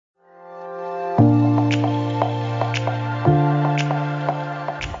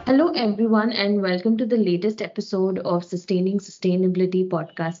everyone, and welcome to the latest episode of Sustaining Sustainability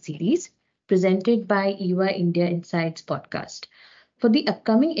podcast series presented by EY India Insights podcast. For the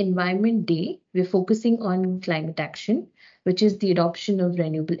upcoming Environment Day, we're focusing on climate action, which is the adoption of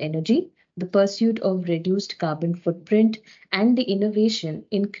renewable energy, the pursuit of reduced carbon footprint, and the innovation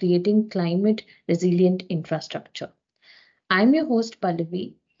in creating climate resilient infrastructure. I'm your host,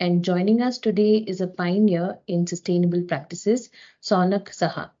 Pallavi, and joining us today is a pioneer in sustainable practices, Sonak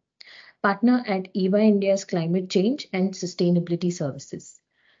Saha, partner at EY India's Climate Change and Sustainability Services.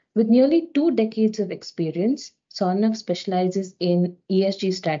 With nearly 2 decades of experience, Sonak specializes in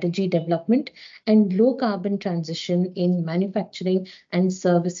ESG strategy development and low carbon transition in manufacturing and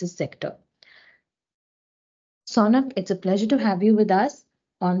services sector. Sonak, it's a pleasure to have you with us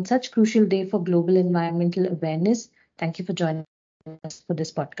on such crucial day for global environmental awareness. Thank you for joining us for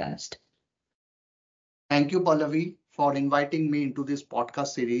this podcast. Thank you, Pallavi, for inviting me into this podcast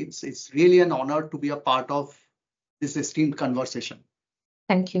series. It's really an honor to be a part of this esteemed conversation.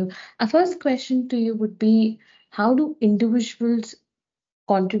 Thank you. Our first question to you would be, how do individuals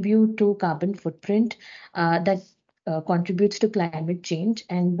contribute to carbon footprint that contributes to climate change,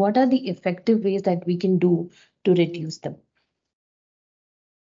 and what are the effective ways that we can do to reduce them?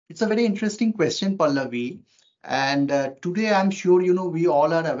 It's a very interesting question, Pallavi. And today, I'm sure we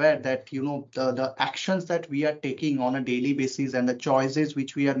all are aware that the actions that we are taking on a daily basis and the choices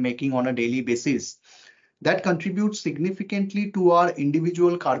which we are making on a daily basis that contribute significantly to our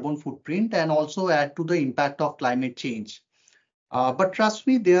individual carbon footprint and also add to the impact of climate change. But trust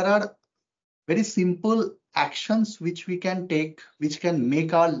me, there are very simple actions which we can take, which can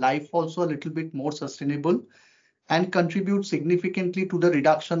make our life also a little bit more sustainable and contribute significantly to the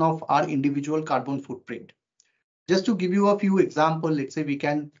reduction of our individual carbon footprint. Just to give you a few examples, let's say we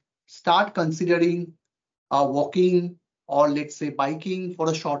can start considering walking or let's say biking for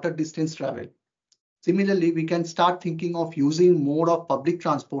a shorter distance travel. Similarly, we can start thinking of using more of public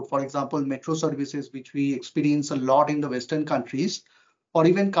transport, for example, metro services, which we experience a lot in the Western countries, or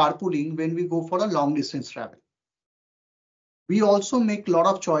even carpooling when we go for a long distance travel. We also make a lot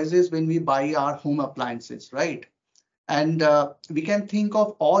of choices when we buy our home appliances, right? And we can think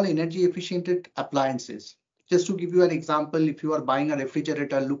of all energy efficient appliances. Just to give you an example, if you are buying a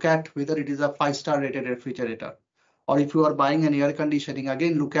refrigerator, look at whether it is a 5-star rated refrigerator. Or if you are buying an air conditioning,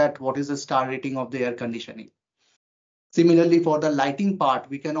 again, look at what is the star rating of the air conditioning. Similarly, for the lighting part,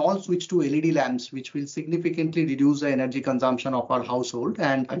 we can all switch to LED lamps, which will significantly reduce the energy consumption of our household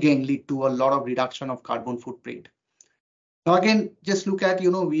and again lead to a lot of reduction of carbon footprint. Now, again, just look at,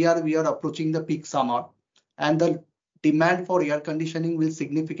 we are approaching the peak summer and the demand for air conditioning will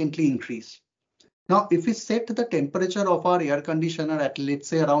significantly increase. Now, if we set the temperature of our air conditioner at, let's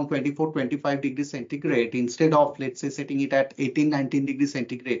say, around 24-25 degrees centigrade, instead of, let's say, setting it at 18-19 degrees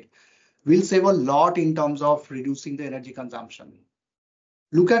centigrade, we'll save a lot in terms of reducing the energy consumption.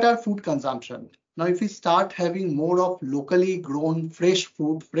 Look at our food consumption. Now, if we start having more of locally grown fresh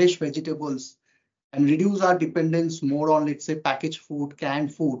food, fresh vegetables, and reduce our dependence more on, let's say, packaged food,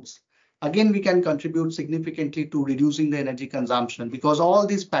 canned foods, again, we can contribute significantly to reducing the energy consumption because all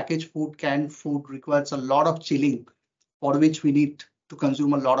this packaged food, canned food requires a lot of chilling for which we need to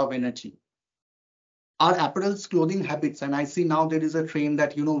consume a lot of energy. Our apparel's clothing habits, and I see now there is a trend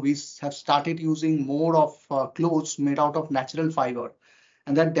that, we have started using more of clothes made out of natural fiber.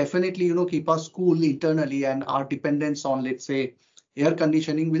 And that definitely, keep us cool internally and our dependence on, let's say, air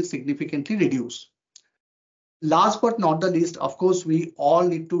conditioning will significantly reduce. Last but not the least, of course, we all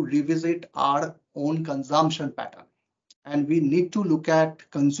need to revisit our own consumption pattern. And we need to look at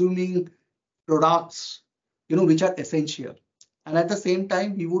consuming products, which are essential. And at the same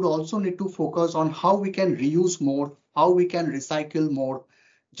time, we would also need to focus on how we can reuse more, how we can recycle more,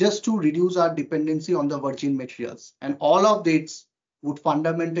 just to reduce our dependency on the virgin materials. And all of this would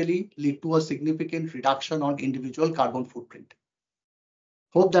fundamentally lead to a significant reduction on individual carbon footprint.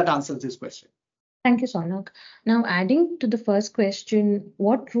 Hope that answers this question. Thank you, Sonak. Now, adding to the first question,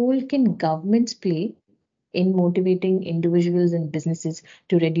 what role can governments play in motivating individuals and businesses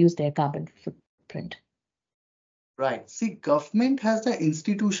to reduce their carbon footprint? Right. See, government has the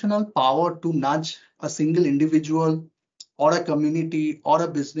institutional power to nudge a single individual or a community or a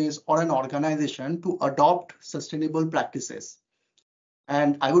business or an organization to adopt sustainable practices.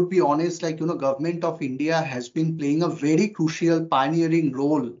 And I would be honest, government of India has been playing a very crucial pioneering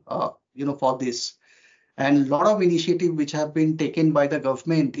role, for this. And a lot of initiatives which have been taken by the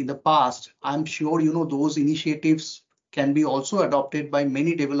government in the past, I'm sure, those initiatives can be also adopted by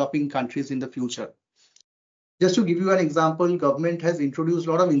many developing countries in the future. Just to give you an example, government has introduced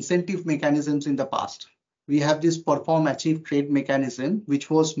a lot of incentive mechanisms in the past, we have this perform achieve trade mechanism, which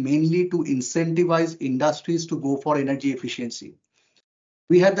was mainly to incentivize industries to go for energy efficiency.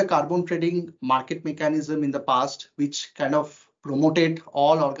 We had the carbon trading market mechanism in the past, which kind of promoted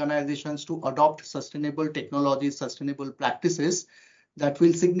all organizations to adopt sustainable technologies, sustainable practices that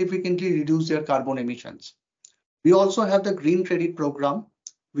will significantly reduce their carbon emissions. We also have the green credit program,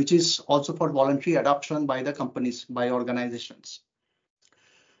 which is also for voluntary adoption by the companies, by organizations.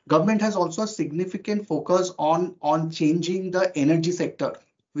 Government has also a significant focus on changing the energy sector,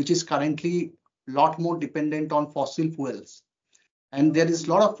 which is currently a lot more dependent on fossil fuels. And there is a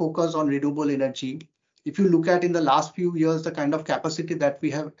lot of focus on renewable energy. If you look at in the last few years, the kind of capacity that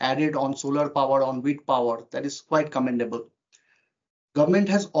we have added on solar power, on wind power, that is quite commendable. Government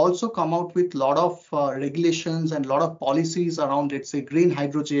has also come out with a lot of regulations and a lot of policies around, let's say, green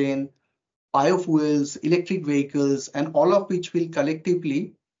hydrogen, biofuels, electric vehicles, and all of which will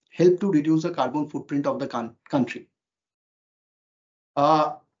collectively help to reduce the carbon footprint of the country.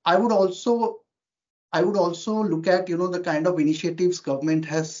 I would also look at the kind of initiatives government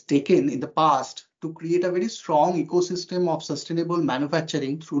has taken in the past to create a very strong ecosystem of sustainable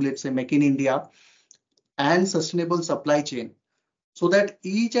manufacturing through, let's say, Make in India and sustainable supply chain, so that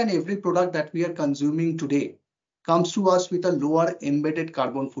each and every product that we are consuming today comes to us with a lower embedded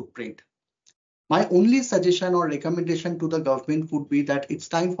carbon footprint. My only suggestion or recommendation to the government would be that it's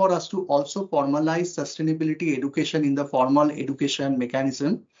time for us to also formalize sustainability education in the formal education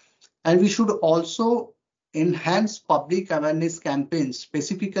mechanism. And we should also enhance public awareness campaigns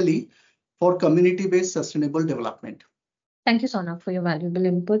specifically for community-based sustainable development. Thank you, Sonak, for your valuable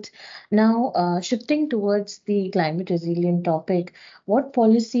inputs. Now, shifting towards the climate resilient topic, what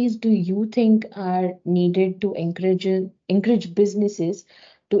policies do you think are needed to encourage businesses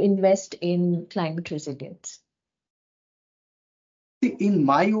to invest in climate resilience? In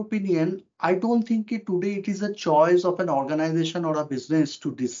my opinion, I don't think today it is a choice of an organization or a business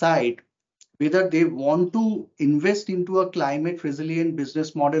to decide whether they want to invest into a climate resilient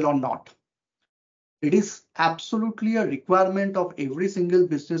business model or not. It is absolutely a requirement of every single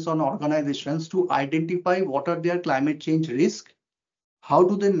business or organizations to identify what are their climate change risks, how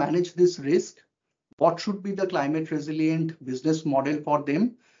do they manage this risk, what should be the climate resilient business model for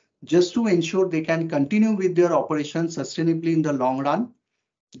them, just to ensure they can continue with their operations sustainably in the long run,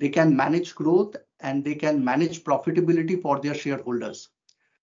 they can manage growth, and they can manage profitability for their shareholders.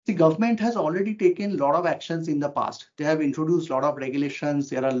 The government has already taken a lot of actions in the past. They have introduced a lot of regulations.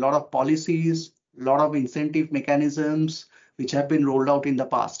 There are a lot of policies, a lot of incentive mechanisms which have been rolled out in the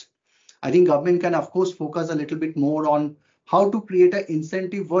past. I think government can, of course, focus a little bit more on how to create an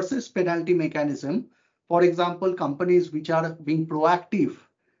incentive versus penalty mechanism. For example, companies which are being proactive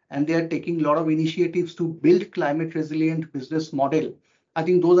and they are taking a lot of initiatives to build climate resilient business model. I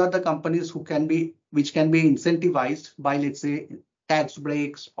think those are the companies which can be incentivized by, let's say, tax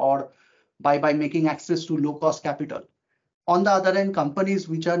breaks or by making access to low cost capital. On the other hand, companies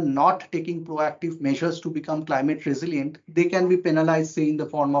which are not taking proactive measures to become climate resilient, they can be penalized, say, in the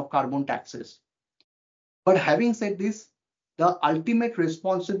form of carbon taxes. But having said this, the ultimate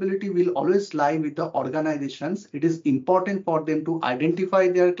responsibility will always lie with the organizations. It is important for them to identify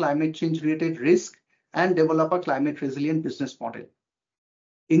their climate change related risk and develop a climate resilient business model.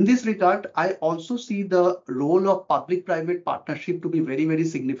 In this regard, I also see the role of public-private partnership to be very, very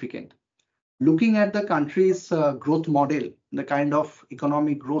significant. Looking at the country's growth model, the kind of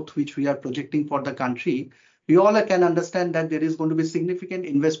economic growth which we are projecting for the country, we all can understand that there is going to be significant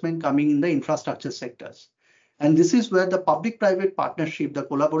investment coming in the infrastructure sectors. And this is where the public-private partnership, the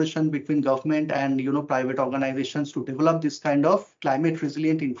collaboration between government and private organizations to develop this kind of climate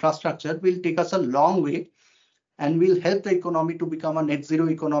resilient infrastructure will take us a long way and will help the economy to become a net zero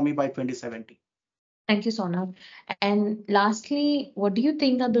economy by 2070. Thank you, Sonak. And lastly, what do you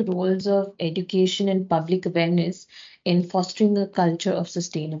think are the roles of education and public awareness in fostering a culture of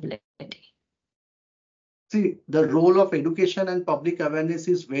sustainability? See, the role of education and public awareness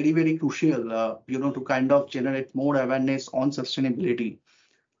is very, very crucial, to kind of generate more awareness on sustainability.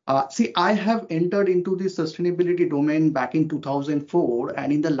 I have entered into the sustainability domain back in 2004,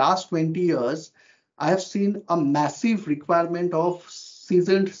 and in the last 20 years, I have seen a massive requirement of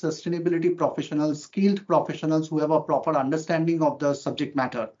seasoned sustainability professionals, skilled professionals who have a proper understanding of the subject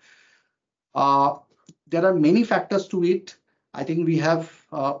matter. There are many factors to it. I think we have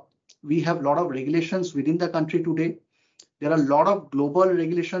a lot of regulations within the country today. There are a lot of global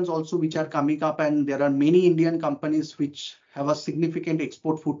regulations also which are coming up, and there are many Indian companies which have a significant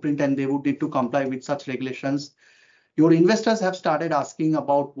export footprint and they would need to comply with such regulations. Your investors have started asking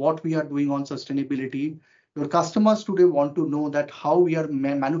about what we are doing on sustainability. Your customers today want to know that how we are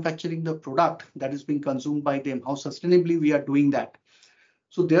manufacturing the product that is being consumed by them, how sustainably we are doing that.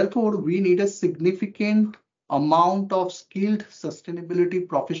 So therefore, we need a significant amount of skilled sustainability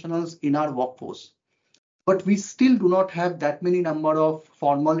professionals in our workforce. But we still do not have that many number of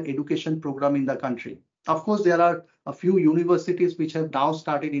formal education program in the country. Of course, there are a few universities which have now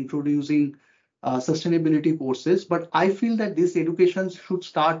started introducing sustainability courses, but I feel that this education should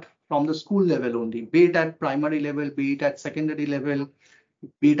start from the school level only, be it at primary level, be it at secondary level,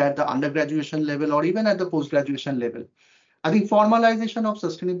 be it at the undergraduation level, or even at the post-graduation level. I think formalization of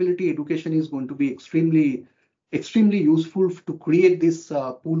sustainability education is going to be extremely useful to create this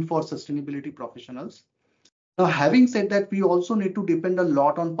pool for sustainability professionals. Now, having said that, we also need to depend a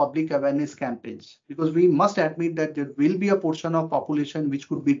lot on public awareness campaigns, because we must admit that there will be a portion of population which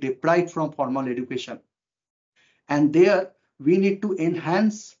could be deprived from formal education. And there we need to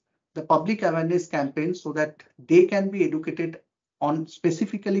enhance the public awareness campaigns so that they can be educated on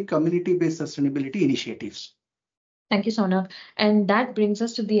specifically community-based sustainability initiatives. Thank you, Sonak. And that brings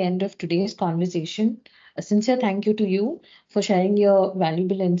us to the end of today's conversation. A sincere thank you to you for sharing your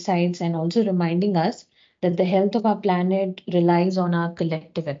valuable insights and also reminding us that the health of our planet relies on our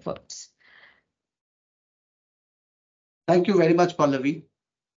collective efforts. Thank you very much, Pallavi.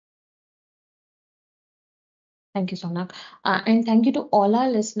 Thank you, Sonak. And thank you to all our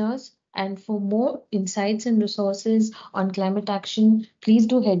listeners. And for more insights and resources on climate action, please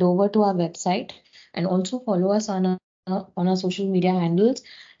do head over to our website and also follow us on our social media handles.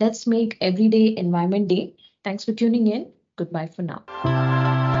 Let's make everyday Environment Day. Thanks for tuning in. Goodbye for now.